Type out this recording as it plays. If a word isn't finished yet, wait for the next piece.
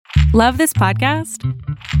Love this podcast?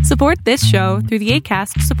 Support this show through the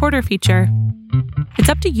Acast supporter feature. It's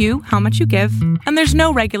up to you how much you give, and there's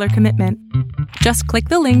no regular commitment. Just click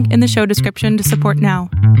the link in the show description to support now.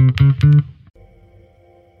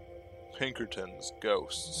 Pinkerton's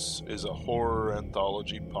Ghosts is a horror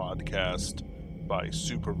anthology podcast by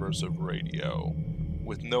Superversive Radio,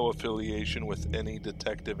 with no affiliation with any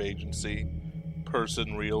detective agency,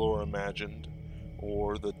 person real or imagined,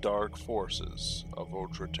 or the dark forces of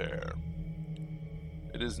Outreterre.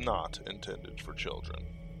 It is not intended for children.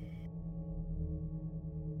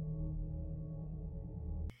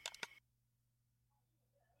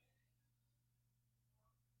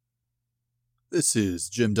 This is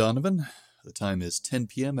Jim Donovan. The time is 10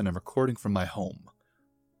 p.m. and I'm recording from my home.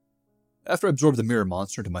 After I absorbed the mirror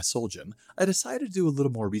monster into my soul gem, I decided to do a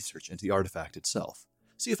little more research into the artifact itself,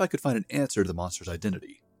 see if I could find an answer to the monster's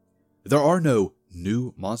identity. There are no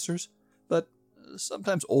new monsters, but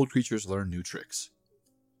sometimes old creatures learn new tricks.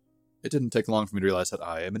 It didn't take long for me to realize that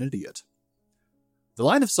I am an idiot. The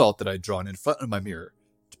line of salt that I had drawn in front of my mirror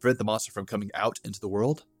to prevent the monster from coming out into the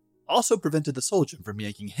world also prevented the soul gem from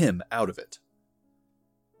yanking him out of it.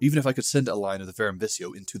 Even if I could send a line of the Verum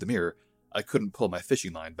Visio into the mirror, I couldn't pull my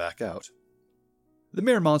fishing line back out. The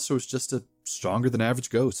mirror monster was just a stronger than average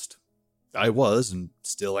ghost. I was, and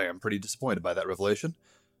still am, pretty disappointed by that revelation.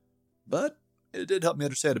 But it did help me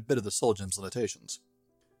understand a bit of the soul gem's limitations.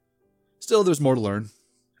 Still, there's more to learn,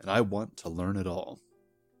 and I want to learn it all.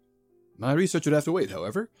 My research would have to wait,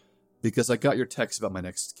 however, because I got your text about my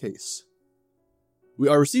next case. We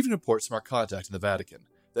are receiving reports from our contact in the Vatican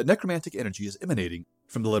that necromantic energy is emanating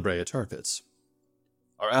from the La Brea tar pits.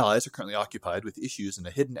 Our allies are currently occupied with issues in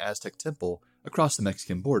a hidden Aztec temple across the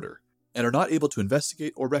Mexican border, and are not able to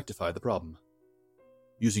investigate or rectify the problem.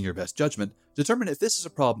 Using your best judgment, determine if this is a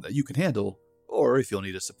problem that you can handle, or if you'll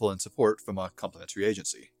need us to pull in support from a complementary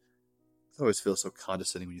agency. It always feels so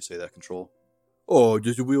condescending when you say that, Control. Oh,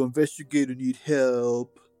 does a real investigator need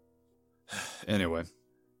help? Anyway,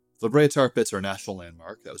 La Brea Tar Pits are a national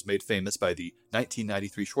landmark that was made famous by the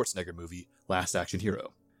 1993 Schwarzenegger movie Last Action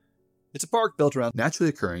Hero. It's a park built around naturally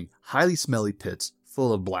occurring, highly smelly pits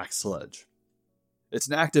full of black sludge. It's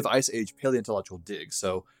an active Ice Age paleontological dig,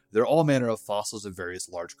 so there are all manner of fossils of various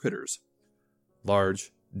large critters.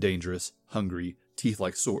 Large, dangerous, hungry, teeth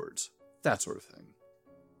like swords, that sort of thing.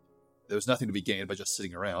 There was nothing to be gained by just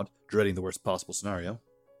sitting around, dreading the worst possible scenario.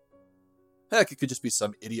 Heck, it could just be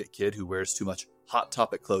some idiot kid who wears too much Hot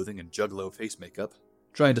Topic clothing and Juggalo face makeup,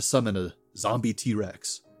 trying to summon a zombie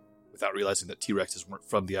T-Rex, without realizing that T-Rexes weren't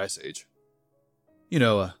from the Ice Age. You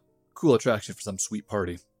know, a cool attraction for some sweet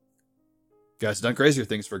party. Guys have done crazier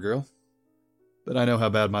things for a girl, but I know how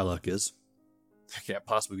bad my luck is. There can't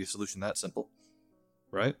possibly be a solution that simple,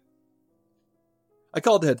 right? I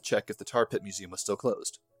called ahead to check if the Tar Pit Museum was still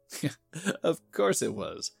closed. Of course it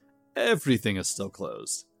was. Everything is still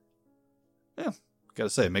closed. Yeah,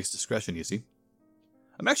 gotta say, it makes discretion easy.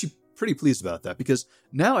 I'm actually pretty pleased about that, because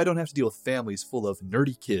now I don't have to deal with families full of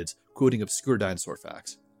nerdy kids quoting obscure dinosaur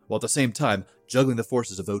facts, while at the same time juggling the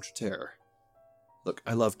forces of Outreterre. Look,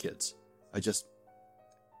 I love kids. I just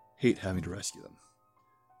hate having to rescue them,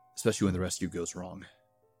 especially when the rescue goes wrong.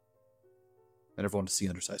 I never want to see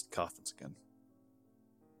undersized coffins again.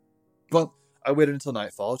 Well, I waited until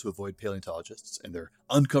nightfall to avoid paleontologists and their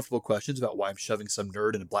uncomfortable questions about why I'm shoving some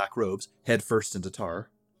nerd in black robes head first into tar.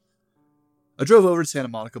 I drove over to Santa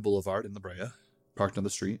Monica Boulevard in La Brea, parked on the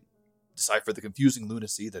street, deciphered the confusing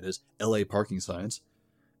lunacy that is LA parking signs,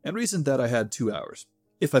 and reasoned that I had 2 hours,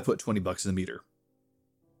 if I put $20 in the meter.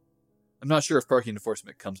 I'm not sure if parking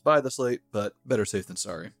enforcement comes by this late, but better safe than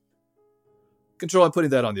sorry. Control, I'm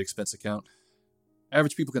putting that on the expense account.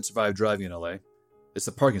 Average people can survive driving in LA. It's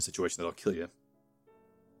the parking situation that'll kill you.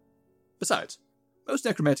 Besides, most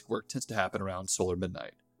necromantic work tends to happen around solar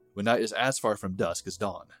midnight, when night is as far from dusk as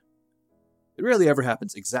dawn. It rarely ever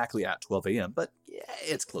happens exactly at 12 a.m., but yeah,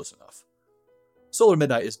 it's close enough. Solar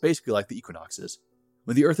midnight is basically like the equinoxes,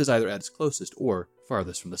 when the Earth is either at its closest or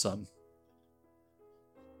farthest from the sun.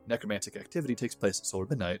 Necromantic activity takes place at solar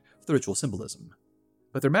midnight for the ritual symbolism,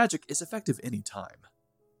 but their magic is effective any time.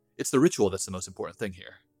 It's the ritual that's the most important thing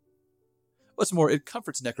here. What's more, it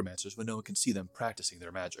comforts necromancers when no one can see them practicing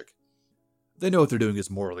their magic. They know what they're doing is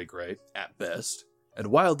morally gray, at best, and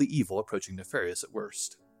wildly evil approaching nefarious at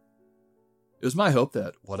worst. It was my hope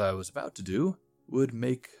that what I was about to do would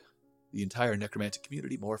make the entire necromantic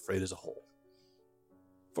community more afraid as a whole.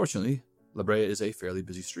 Fortunately, La Brea is a fairly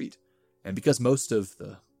busy street, and because most of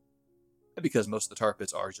the tar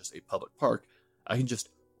pits are just a public park, I can just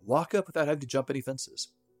walk up without having to jump any fences.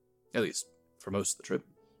 At least, for most of the trip.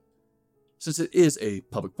 Since it is a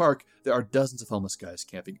public park, there are dozens of homeless guys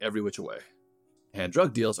camping every which way. And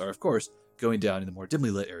drug deals are, of course, going down in the more dimly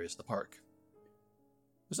lit areas of the park.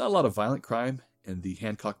 There's not a lot of violent crime in the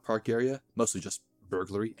Hancock Park area, mostly just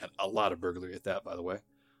burglary, and a lot of burglary at that, by the way.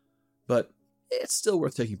 But it's still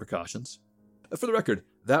worth taking precautions. For the record,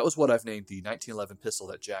 that was what I've named the 1911 pistol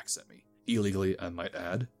that Jack sent me, illegally, I might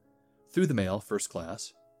add, through the mail, first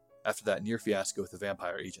class, after that near fiasco with the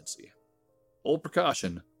vampire agency. Old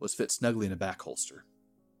precaution was fit snugly in a back holster.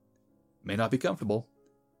 May not be comfortable,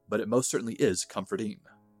 but it most certainly is comforting.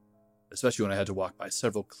 Especially when I had to walk by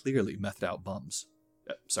several clearly methed out bums.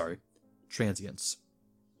 Transients.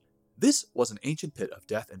 This was an ancient pit of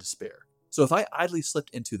death and despair, so if I idly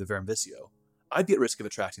slipped into the Vermvicio, I'd be at risk of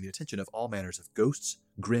attracting the attention of all manners of ghosts,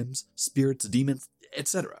 grims, spirits, demons,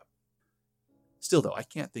 etc. Still, though, I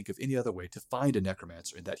can't think of any other way to find a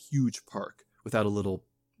necromancer in that huge park without a little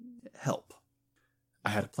help. I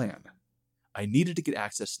had a plan. I needed to get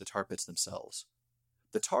access to the tar pits themselves.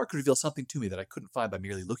 The tar could reveal something to me that I couldn't find by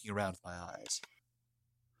merely looking around with my eyes.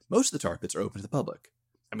 Most of the tar pits are open to the public.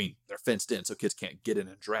 I mean, they're fenced in so kids can't get in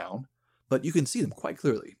and drown, but you can see them quite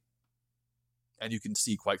clearly. And you can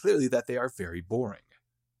see quite clearly that they are very boring.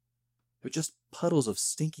 They're just puddles of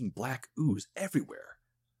stinking black ooze everywhere.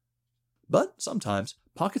 But sometimes,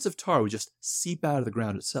 pockets of tar would just seep out of the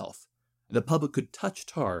ground itself, and the public could touch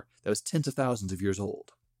tar that was tens of thousands of years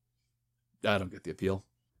old. I don't get the appeal.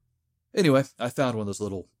 Anyway, I found one of those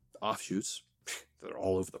little offshoots that are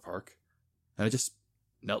all over the park, and I just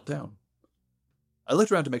knelt down. I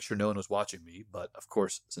looked around to make sure no one was watching me, but of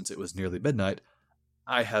course, since it was nearly midnight,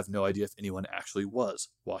 I have no idea if anyone actually was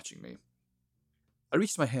watching me. I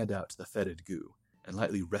reached my hand out to the fetid goo and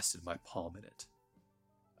lightly rested my palm in it.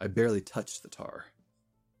 I barely touched the tar.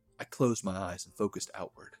 I closed my eyes and focused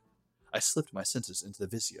outward. I slipped my senses into the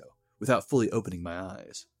Vicio without fully opening my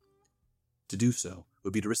eyes. To do so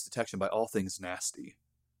would be to risk detection by all things nasty.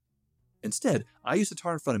 Instead, I used the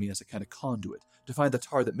tar in front of me as a kind of conduit to find the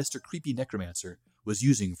tar that Mr. Creepy Necromancer was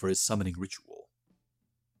using for his summoning ritual.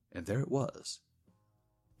 And there it was.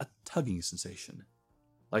 A tugging sensation,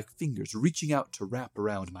 like fingers reaching out to wrap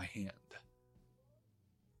around my hand.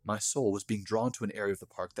 My soul was being drawn to an area of the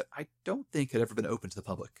park that I don't think had ever been open to the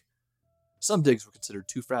public. Some digs were considered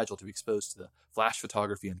too fragile to be exposed to the flash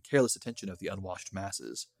photography and careless attention of the unwashed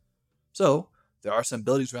masses. So, there are some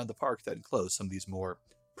buildings around the park that enclose some of these more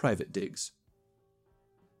private digs.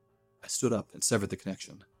 I stood up and severed the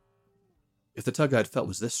connection. If the tug I'd felt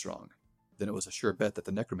was this strong, then it was a sure bet that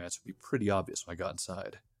the necromancer would be pretty obvious when I got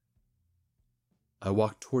inside. I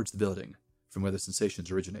walked towards the building from where the sensations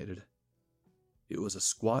originated. It was a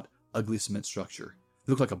squat, ugly cement structure. It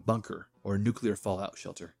looked like a bunker or a nuclear fallout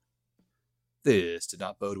shelter. This did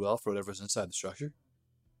not bode well for whatever was inside the structure.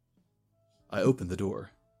 I opened the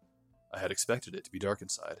door. I had expected it to be dark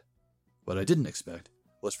inside. What I didn't expect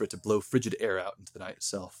was for it to blow frigid air out into the night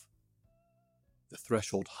itself. The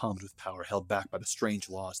threshold hummed with power held back by the strange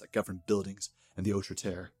laws that govern buildings and the outre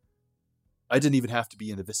terre. I didn't even have to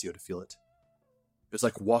be in the Vicio to feel it. It was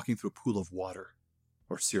like walking through a pool of water,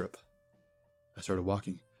 or syrup. I started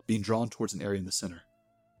walking, being drawn towards an area in the center.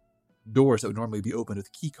 Doors that would normally be opened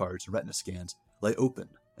with keycards and retina scans lay open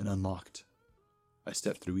and unlocked. I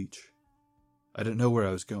stepped through each. I didn't know where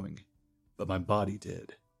I was going, but my body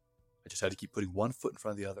did. I just had to keep putting one foot in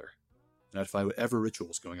front of the other, and I'd find whatever ritual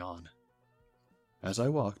was going on. As I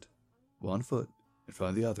walked, one foot in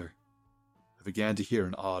front of the other, I began to hear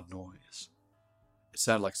an odd noise. It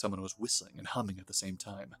sounded like someone was whistling and humming at the same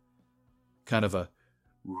time. Kind of a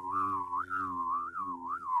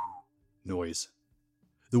noise.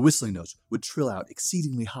 The whistling notes would trill out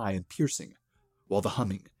exceedingly high and piercing, while the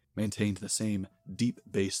humming maintained the same deep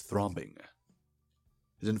bass throbbing.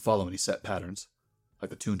 It didn't follow any set patterns, like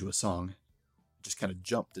the tune to a song. It just kind of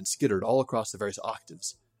jumped and skittered all across the various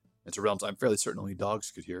octaves, into realms I'm fairly certain only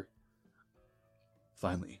dogs could hear.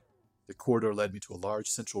 Finally, the corridor led me to a large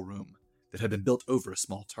central room that had been built over a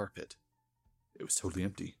small tar pit. It was totally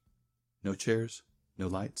empty. No chairs, no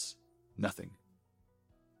lights, nothing.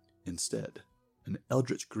 Instead, an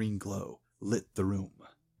eldritch green glow lit the room.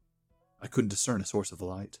 I couldn't discern a source of the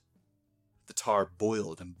light. The tar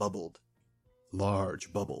boiled and bubbled.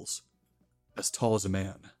 Large bubbles, as tall as a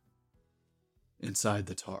man. Inside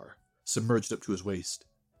the tar, submerged up to his waist,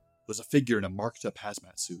 was a figure in a marked-up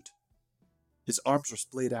hazmat suit. His arms were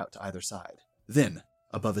splayed out to either side, then,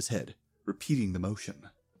 above his head, repeating the motion.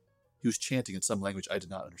 He was chanting in some language I did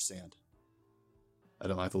not understand. I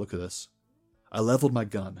didn't like the look of this. I leveled my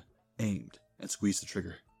gun, aimed, and squeezed the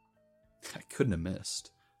trigger. I couldn't have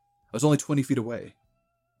missed. I was only 20 feet away.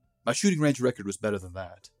 My shooting range record was better than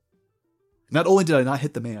that. Not only did I not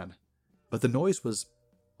hit the man, but the noise was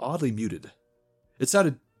oddly muted. It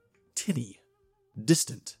sounded tinny,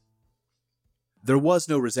 distant. There was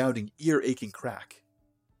no resounding, ear-aching crack.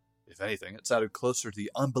 If anything, it sounded closer to the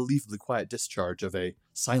unbelievably quiet discharge of a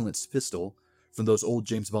silenced pistol from those old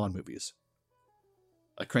James Bond movies.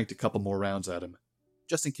 I cranked a couple more rounds at him,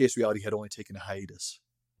 just in case reality had only taken a hiatus.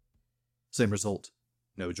 Same result,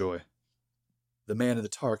 no joy. The man in the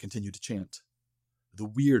tar continued to chant. The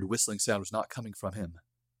weird whistling sound was not coming from him.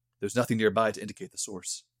 There was nothing nearby to indicate the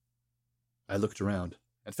source. I looked around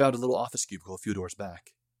and found a little office cubicle a few doors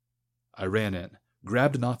back. I ran in,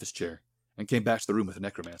 grabbed an office chair, and came back to the room with the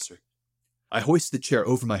necromancer. I hoisted the chair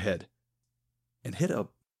over my head and hit a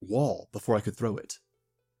wall before I could throw it.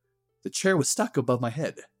 The chair was stuck above my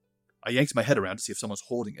head. I yanked my head around to see if someone was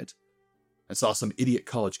holding it, and saw some idiot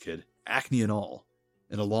college kid, acne and all,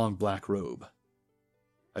 in a long black robe.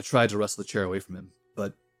 I tried to wrestle the chair away from him,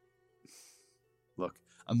 but... Look,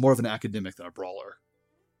 I'm more of an academic than a brawler.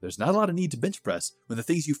 There's not a lot of need to bench press when the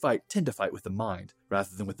things you fight tend to fight with the mind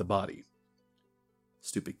rather than with the body.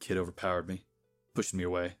 Stupid kid overpowered me, pushing me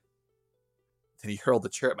away. Then he hurled the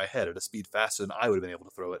chair at my head at a speed faster than I would have been able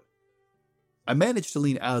to throw it. I managed to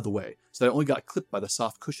lean out of the way so that I only got clipped by the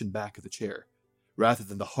soft cushioned back of the chair, rather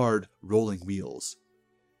than the hard, rolling wheels.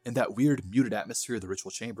 In that weird, muted atmosphere of the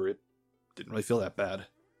ritual chamber, it didn't really feel that bad.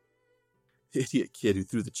 The idiot kid who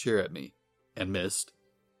threw the chair at me, and missed,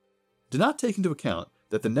 did not take into account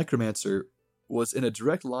that the necromancer was in a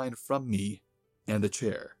direct line from me and the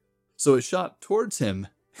chair, so it shot towards him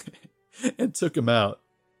and took him out.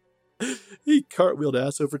 He cartwheeled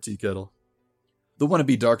ass over tea kettle. The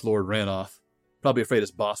wannabe Dark Lord ran off, probably afraid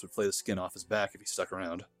his boss would flay the skin off his back if he stuck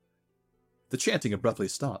around. The chanting abruptly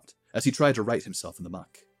stopped as he tried to right himself in the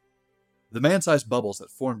muck. The man-sized bubbles that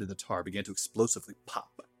formed in the tar began to explosively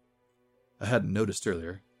pop. I hadn't noticed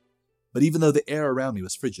earlier, but even though the air around me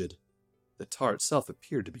was frigid, the tar itself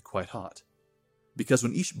appeared to be quite hot, because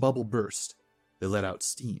when each bubble burst, they let out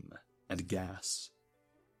steam and gas.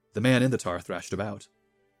 The man in the tar thrashed about.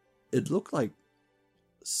 It looked like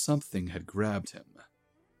something had grabbed him.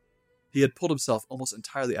 He had pulled himself almost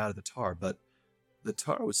entirely out of the tar, but the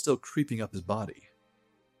tar was still creeping up his body.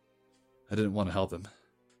 I didn't want to help him.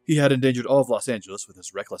 He had endangered all of Los Angeles with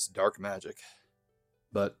his reckless dark magic,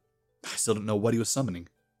 but I still didn't know what he was summoning.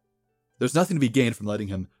 There's nothing to be gained from letting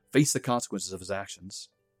him face the consequences of his actions.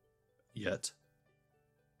 Yet.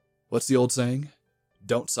 What's the old saying?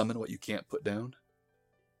 Don't summon what you can't put down.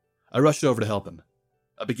 I rushed over to help him.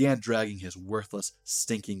 I began dragging his worthless,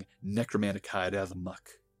 stinking, necromantic hide out of the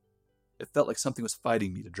muck. It felt like something was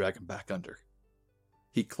fighting me to drag him back under.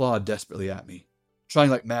 He clawed desperately at me, trying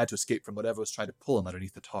like mad to escape from whatever was trying to pull him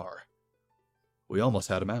underneath the tar. We almost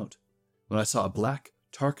had him out, when I saw a black,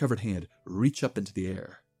 tar-covered hand reach up into the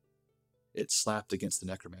air. It slapped against the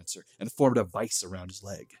necromancer and formed a vice around his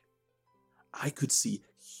leg. I could see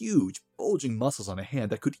huge, bulging muscles on a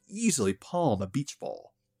hand that could easily palm a beach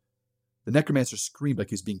ball. The necromancer screamed like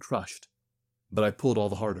he was being crushed, but I pulled all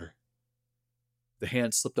the harder. The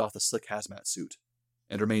hand slipped off the slick hazmat suit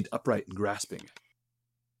and remained upright and grasping.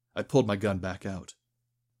 I pulled my gun back out,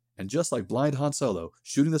 and just like blind Han Solo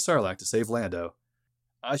shooting the Sarlacc to save Lando,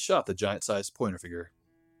 I shot the giant-sized pointer figure.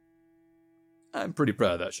 I'm pretty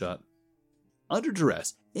proud of that shot. Under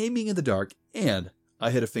duress, aiming in the dark, and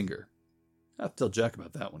I hit a finger. I have to tell Jack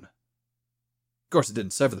about that one. Of course, it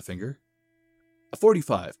didn't sever the finger. A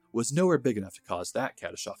 .45 was nowhere big enough to cause that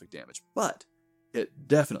catastrophic damage, but it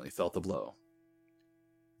definitely felt the blow.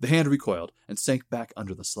 The hand recoiled and sank back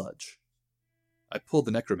under the sludge. I pulled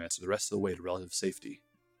the necromancer the rest of the way to relative safety.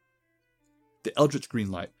 The eldritch green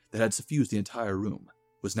light that had suffused the entire room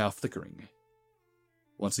was now flickering.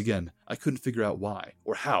 Once again, I couldn't figure out why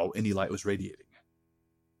or how any light was radiating.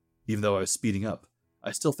 Even though I was speeding up,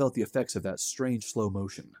 I still felt the effects of that strange slow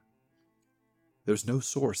motion. There was no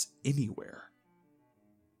source anywhere.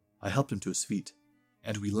 I helped him to his feet,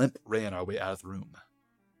 and we limp ran our way out of the room.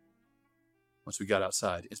 Once we got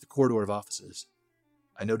outside, into the corridor of offices,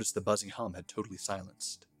 I noticed the buzzing hum had totally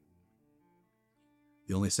silenced.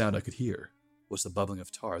 The only sound I could hear was the bubbling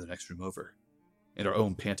of tar the next room over, and our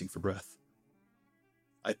own panting for breath.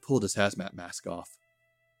 I pulled his hazmat mask off.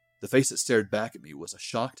 The face that stared back at me was a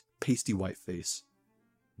shocked, pasty white face.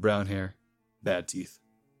 Brown hair, bad teeth.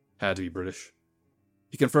 Had to be British.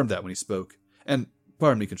 He confirmed that when he spoke, and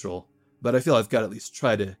pardon me, Control, but I feel I've got to at least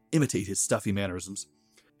try to imitate his stuffy mannerisms,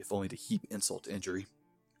 if only to heap insult to injury.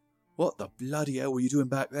 What the bloody hell were you doing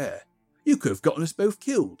back there? You could have gotten us both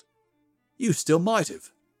killed. You still might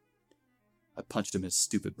have. I punched him in his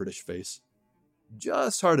stupid British face.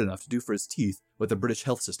 Just hard enough to do for his teeth what the British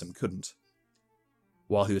health system couldn't.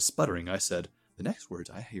 While he was sputtering, I said, The next words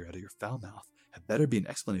I hear out of your foul mouth had better be an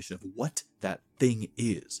explanation of what that thing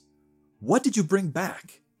is. What did you bring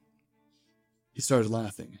back? He started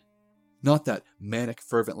laughing. Not that manic,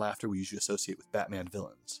 fervent laughter we usually associate with Batman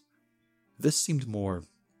villains. This seemed more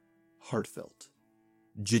heartfelt,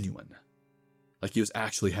 genuine, like he was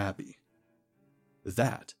actually happy.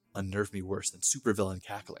 That unnerved me worse than supervillain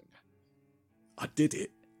cackling. I did it.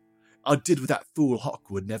 I did what that fool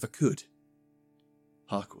Hawkwood never could.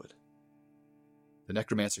 Hawkwood. The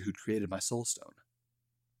necromancer who'd created my soul stone.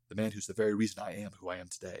 The man who's the very reason I am who I am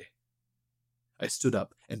today. I stood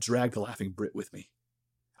up and dragged the laughing Brit with me.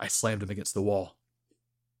 I slammed him against the wall.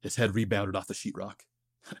 His head rebounded off the sheetrock.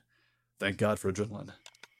 Thank God for adrenaline.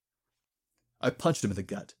 I punched him in the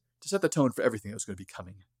gut to set the tone for everything that was going to be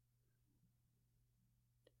coming.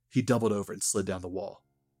 He doubled over and slid down the wall.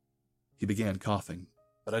 He began coughing,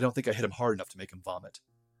 but I don't think I hit him hard enough to make him vomit.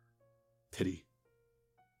 Pity.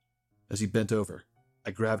 As he bent over, I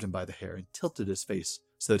grabbed him by the hair and tilted his face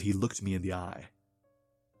so that he looked me in the eye.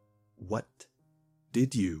 What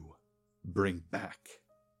did you bring back?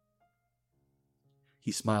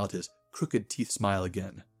 He smiled his crooked teeth smile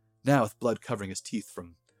again, now with blood covering his teeth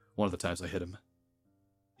from one of the times I hit him.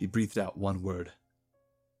 He breathed out one word.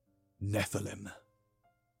 Nephilim.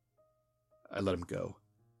 I let him go.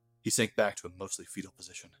 He sank back to a mostly fetal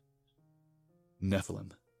position.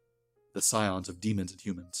 Nephilim. The scions of demons and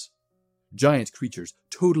humans. Giant creatures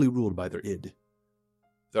totally ruled by their id.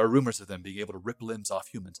 There are rumors of them being able to rip limbs off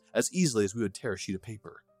humans as easily as we would tear a sheet of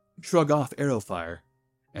paper, shrug off arrow fire,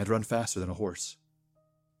 and run faster than a horse.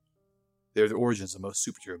 They are the origins of most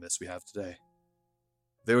superhero myths we have today.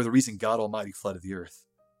 They were the reason God Almighty flooded the earth.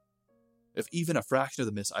 If even a fraction of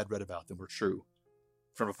the myths I'd read about them were true,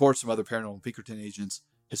 from reports from other paranormal Pinkerton agents,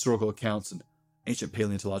 historical accounts, and ancient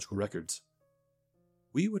paleontological records,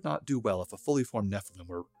 we would not do well if a fully formed Nephilim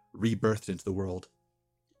were rebirthed into the world.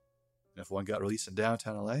 And if one got released in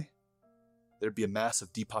downtown LA, there'd be a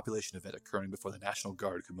massive depopulation event occurring before the National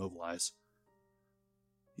Guard could mobilize.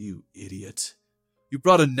 You idiot. You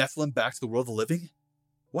brought a Nephilim back to the world of the living?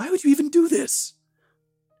 Why would you even do this?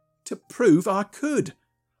 To prove I could.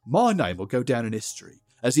 My name will go down in history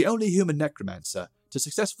as the only human necromancer to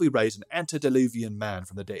successfully raise an antediluvian man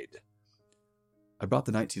from the dead. I brought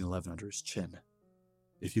the 1911 under his chin.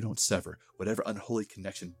 If you don't sever whatever unholy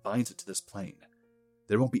connection binds it to this plane,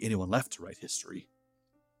 there won't be anyone left to write history.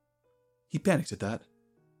 He panicked at that.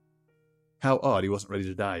 How odd he wasn't ready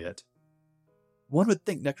to die yet. One would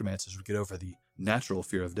think necromancers would get over the natural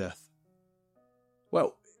fear of death.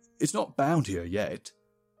 Well, it's not bound here yet.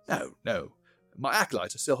 No. My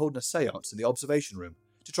acolytes are still holding a seance in the observation room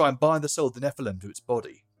to try and bind the soul of the Nephilim to its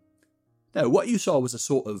body. No, what you saw was a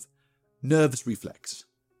sort of nervous reflex,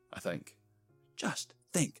 I think. Just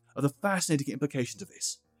think of the fascinating implications of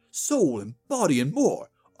this. Soul and body and more,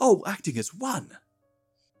 all acting as one.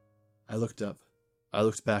 I looked up. I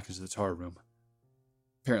looked back into the tar room.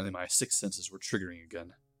 Apparently my sixth senses were triggering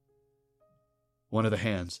again. One of the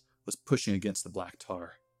hands was pushing against the black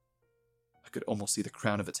tar. I could almost see the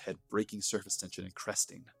crown of its head breaking surface tension and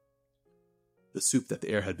cresting. The soup that the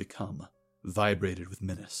air had become vibrated with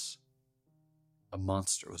menace. A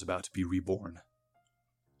monster was about to be reborn.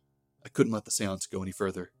 I couldn't let the seance go any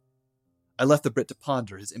further. I left the Brit to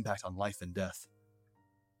ponder his impact on life and death.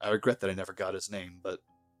 I regret that I never got his name, but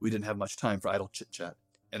we didn't have much time for idle chit-chat,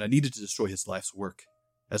 and I needed to destroy his life's work,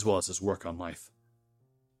 as well as his work on life.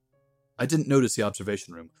 I didn't notice the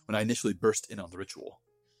observation room when I initially burst in on the ritual.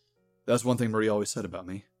 That was one thing Marie always said about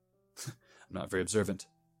me. I'm not very observant.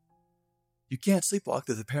 You can't sleepwalk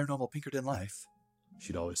through the paranormal Pinkerton life,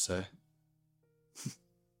 she'd always say.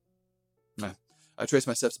 I traced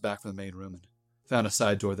my steps back from the main room and found a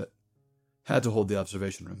side door that had to hold the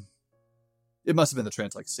observation room. It must have been the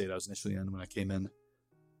trance-like state I was initially in when I came in,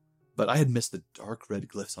 but I had missed the dark red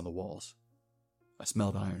glyphs on the walls. I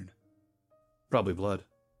smelled iron. Probably blood.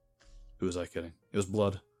 Who was I kidding? It was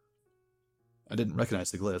blood. I didn't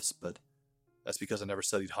recognize the glyphs, but that's because I never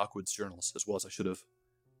studied Hawkwood's journals as well as I should have.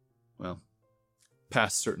 Well,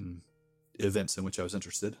 past certain events in which I was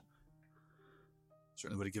interested.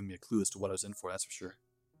 Certainly would have given me a clue as to what I was in for, that's for sure.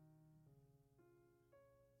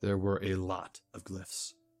 There were a lot of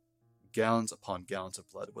glyphs. Gallons upon gallons of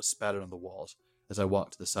blood was spattered on the walls as I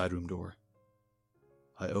walked to the side room door.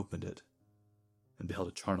 I opened it and beheld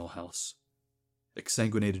a charnel house.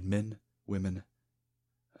 Exsanguinated men, women,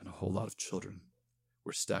 and a whole lot of children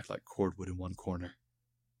were stacked like cordwood in one corner.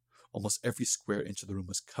 Almost every square inch of the room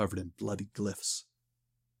was covered in bloody glyphs.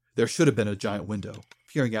 There should have been a giant window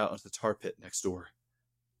peering out onto the tar pit next door.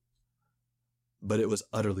 But it was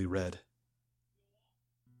utterly red.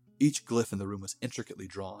 Each glyph in the room was intricately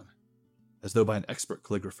drawn. as though by an expert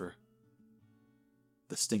calligrapher.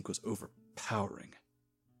 The stink was overpowering.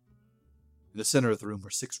 In the center of the room were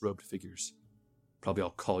 6 robed figures, probably all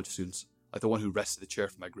college students, like the one who wrested the chair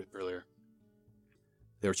from my grip earlier.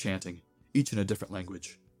 They were chanting, each in a different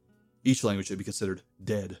language. Each language should be considered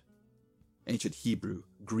dead. Ancient Hebrew,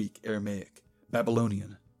 Greek, Aramaic,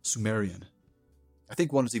 Babylonian, Sumerian. I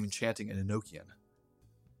think one was even chanting in Enochian.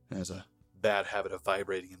 It has a bad habit of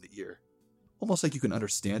vibrating in the ear. Almost like you can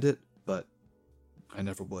understand it, but I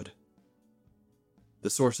never would. The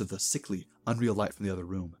source of the sickly, unreal light from the other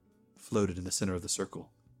room floated in the center of the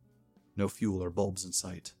circle. No fuel or bulbs in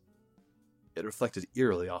sight. It reflected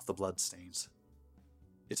eerily off the bloodstains.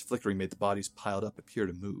 Its flickering made the bodies piled up appear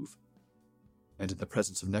to move. And in the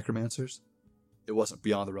presence of necromancers, it wasn't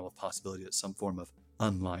beyond the realm of possibility that some form of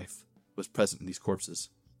unlife was present in these corpses.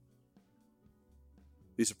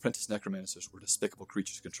 These apprentice necromancers were despicable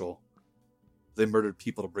creatures to control. They murdered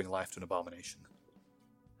people to bring life to an abomination.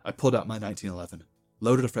 I pulled out my 1911,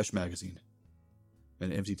 loaded a fresh magazine,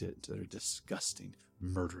 and emptied it into their disgusting,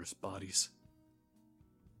 murderous bodies.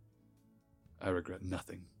 I regret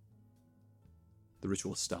nothing. The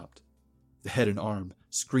ritual stopped. The head and arm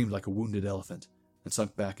screamed like a wounded elephant and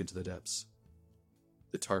sunk back into the depths.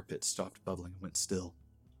 The tar pit stopped bubbling and went still.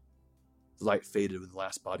 The light faded when the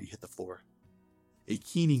last body hit the floor. A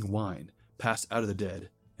keening whine passed out of the dead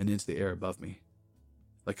and into the air above me,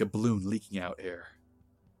 like a balloon leaking out air.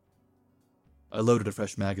 I loaded a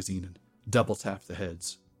fresh magazine and double-tapped the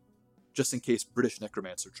heads, just in case British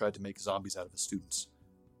necromancer tried to make zombies out of his students.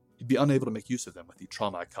 He'd be unable to make use of them with the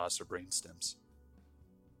trauma I caused their brain stems.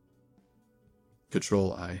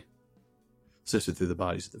 Control eye sifted through the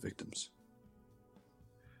bodies of the victims.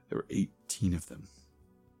 There were 18 of them.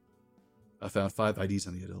 I found 5 IDs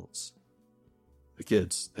on the adults. The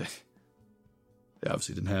kids, they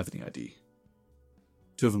obviously didn't have any ID.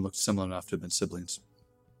 2 of them looked similar enough to have been siblings.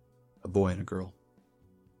 A boy and a girl.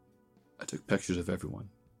 I took pictures of everyone.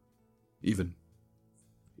 Even,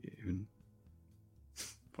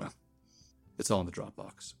 well, it's all in the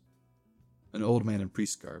Dropbox. An old man in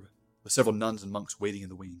priest garb, with several nuns and monks waiting in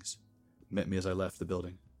the wings, met me as I left the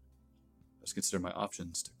building. I was considering my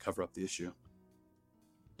options to cover up the issue.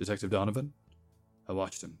 Detective Donovan? I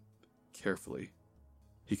watched him carefully.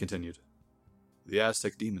 He continued. The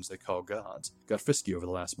Aztec demons they call gods got frisky over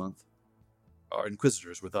the last month. Our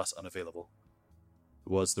inquisitors were thus unavailable.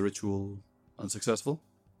 Was the ritual unsuccessful?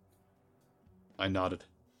 I nodded.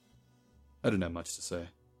 I didn't have much to say.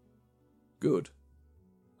 Good.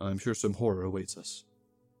 I'm sure some horror awaits us.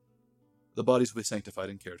 The bodies will be sanctified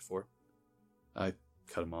and cared for. I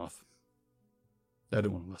cut him off. I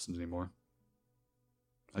didn't want to listen anymore.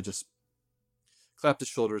 I just clapped his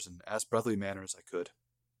shoulders in as brotherly manner as I could.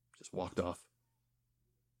 Just walked off.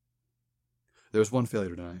 There was one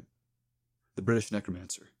failure tonight. The British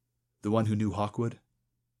necromancer, the one who knew Hawkwood,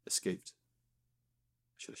 escaped.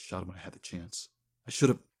 I should have shot him when I had the chance. I should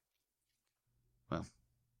have... Well,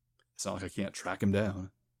 it's not like I can't track him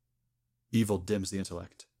down. Evil dims the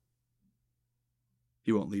intellect.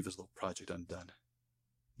 He won't leave his little project undone,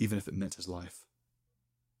 even if it meant his life.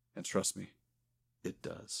 And trust me, it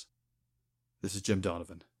does. This is Jim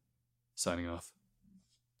Donovan, signing off.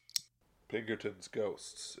 Pinkerton's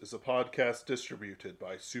Ghosts is a podcast distributed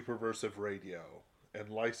by Superversive Radio and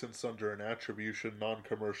licensed under an attribution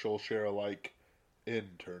non-commercial share-alike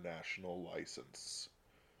international license.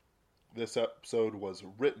 This episode was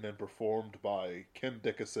written and performed by Ken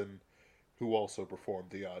Dickinson, who also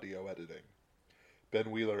performed the audio editing.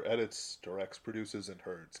 Ben Wheeler edits, directs, produces, and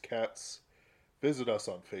herds cats. Visit us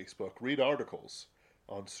on Facebook, read articles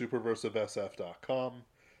on superversivesf.com,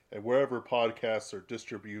 and wherever podcasts are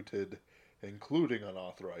distributed, including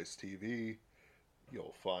unauthorized TV,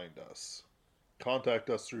 you'll find us. Contact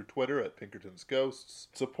us through Twitter at Pinkerton's Ghosts,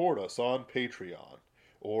 support us on Patreon,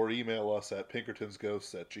 or email us at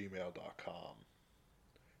pinkertonsghosts@gmail.com.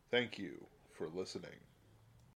 Thank you for listening.